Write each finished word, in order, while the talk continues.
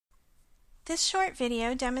This short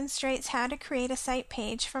video demonstrates how to create a site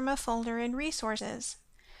page from a folder in Resources.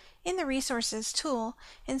 In the Resources tool,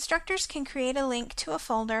 instructors can create a link to a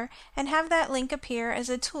folder and have that link appear as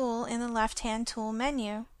a tool in the left-hand tool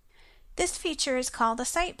menu. This feature is called a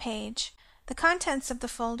site page. The contents of the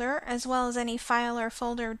folder, as well as any file or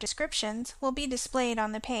folder descriptions, will be displayed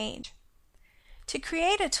on the page. To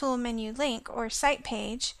create a tool menu link or site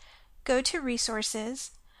page, go to Resources.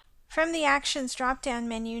 From the Actions drop-down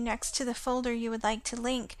menu next to the folder you would like to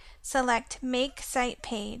link, select Make Site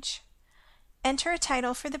Page. Enter a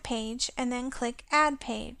title for the page and then click Add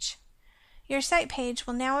Page. Your site page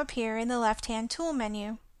will now appear in the left-hand tool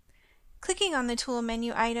menu. Clicking on the tool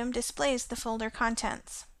menu item displays the folder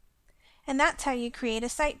contents. And that's how you create a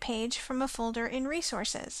site page from a folder in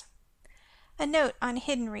Resources. A note on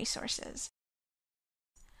hidden resources.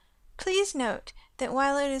 Please note that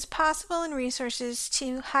while it is possible in Resources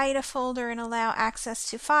to hide a folder and allow access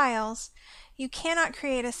to files, you cannot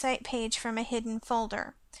create a site page from a hidden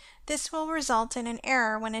folder. This will result in an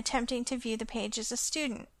error when attempting to view the page as a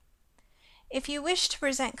student. If you wish to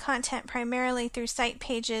present content primarily through site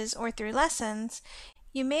pages or through lessons,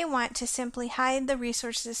 you may want to simply hide the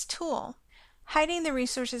Resources tool. Hiding the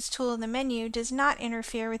Resources tool in the menu does not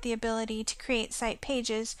interfere with the ability to create site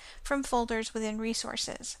pages from folders within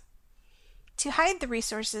Resources. To hide the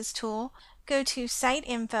Resources tool, go to Site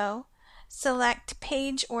Info, select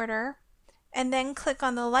Page Order, and then click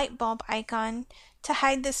on the light bulb icon to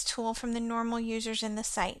hide this tool from the normal users in the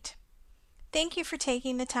site. Thank you for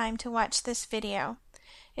taking the time to watch this video.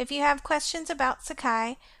 If you have questions about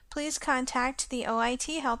Sakai, please contact the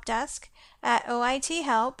OIT Help Desk at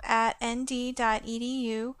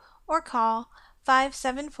oithelp@nd.edu or call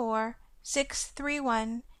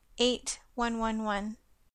 574-631-8111.